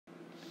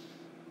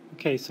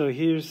Okay, so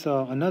here's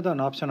another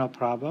optional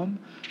problem,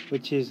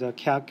 which is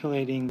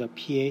calculating the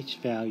pH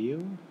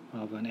value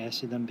of an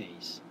acid and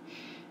base.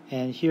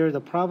 And here the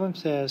problem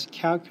says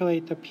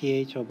calculate the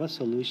pH of a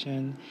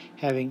solution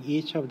having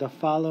each of the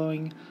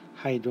following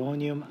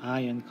hydronium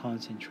ion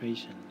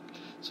concentration.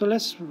 So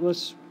let's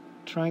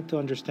try to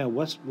understand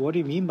what do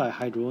you mean by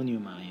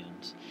hydronium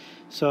ions.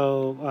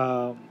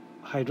 So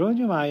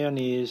hydronium ion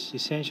is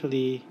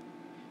essentially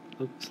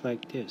looks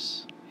like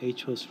this,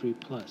 HO3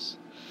 plus.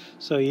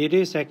 So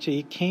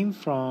it came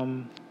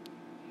from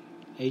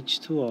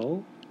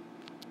H2O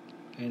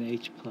and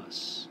H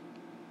plus,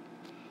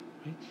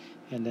 right?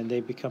 And then they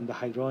become the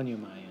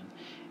hydronium ion.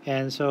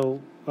 And so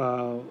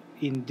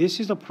this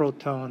is a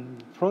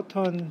proton.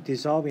 Proton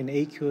dissolve in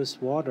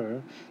aqueous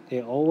water.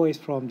 They always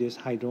form this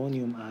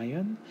hydronium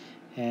ion,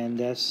 and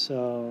that's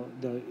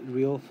the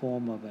real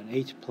form of an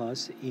H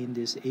plus in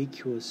this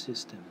aqueous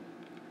system.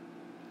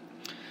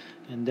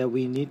 And that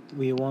we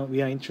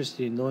are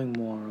interested in knowing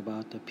more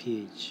about the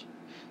pH.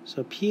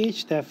 So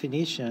pH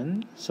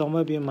definition, some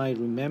of you might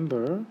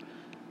remember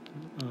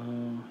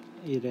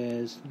it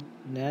as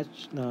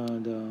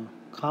the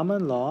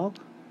common log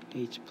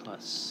H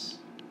plus.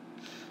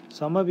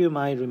 Some of you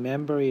might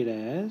remember it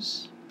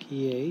as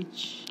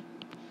pH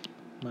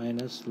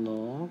minus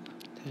log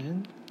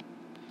 10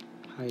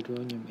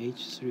 hydronium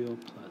H3O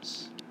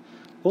plus.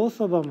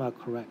 Both of them are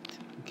correct,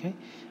 okay?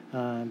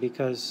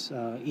 Because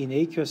in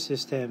aqueous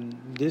system,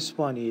 this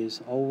one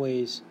is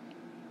always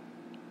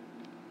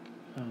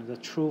the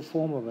true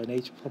form of an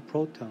H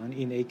proton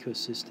in aqueous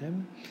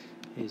system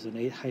is an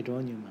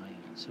hydronium ion.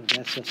 So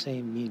that's the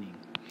same meaning.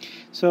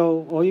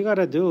 So all you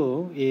gotta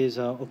do is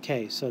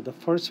okay. So the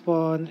first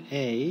one,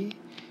 A,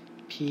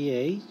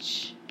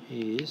 pH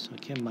is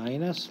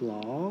minus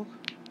log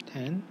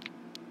 10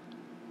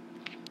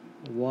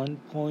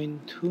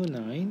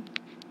 1.29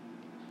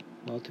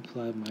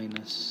 multiplied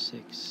minus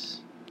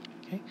 6.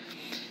 Okay,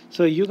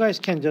 so you guys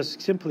can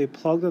just simply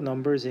plug the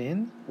numbers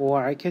in,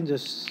 or I can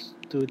just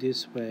do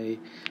this way.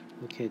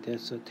 Okay,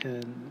 that's a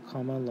 10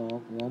 common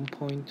log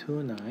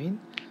 1.29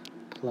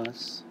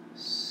 plus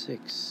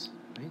 6,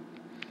 right?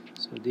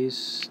 So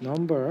this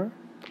number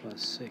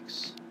plus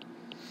 6,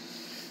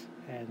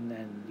 and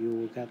then you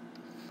will get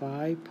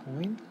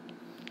 5.889.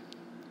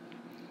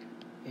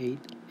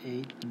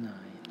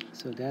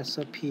 So that's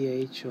the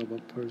pH of a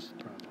first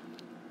problem.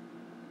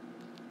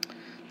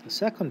 The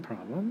second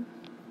problem,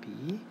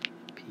 B,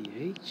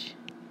 pH,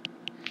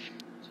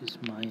 which is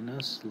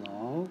minus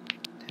log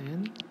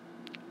 10,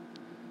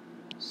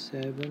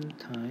 7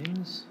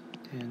 times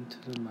 10 to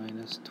the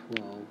minus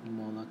 12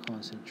 molar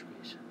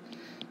concentration.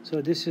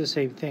 So this is the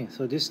same thing.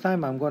 So this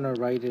time I'm going to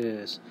write it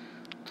as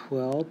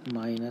 12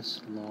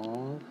 minus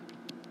log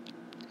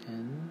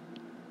 10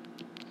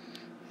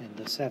 and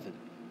the 7.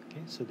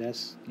 Okay, so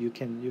that's you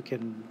can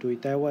do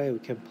it that way. We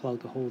can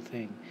plug the whole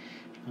thing.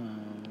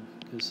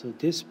 So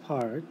this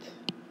part,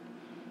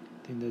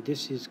 then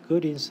this is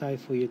good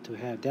insight for you to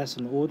have. That's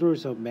an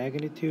orders of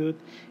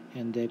magnitude,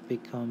 and that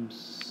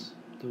becomes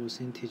those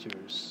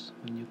integers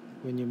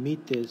when you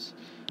meet this,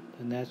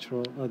 the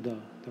natural or the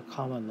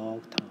common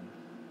log term,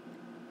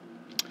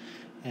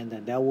 and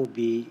then that will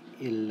be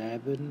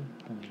 11.2.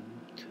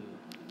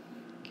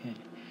 Okay,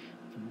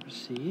 number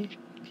C,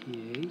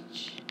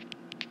 pH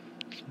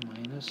is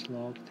minus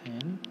log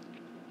 10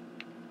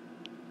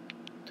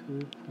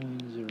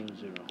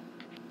 2.00.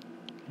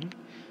 Okay,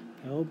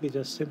 that will be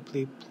just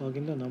simply plug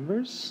in the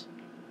numbers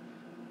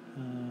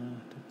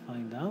to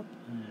find out,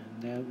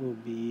 and that will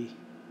be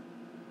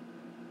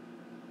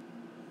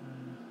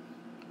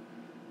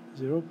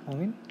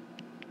 0.301.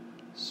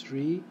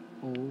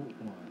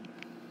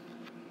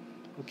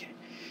 Okay,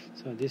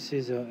 so this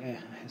is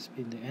has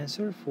been the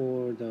answer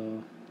for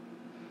the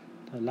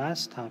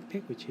last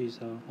topic, which is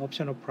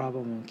optional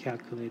problem on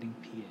calculating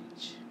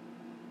pH.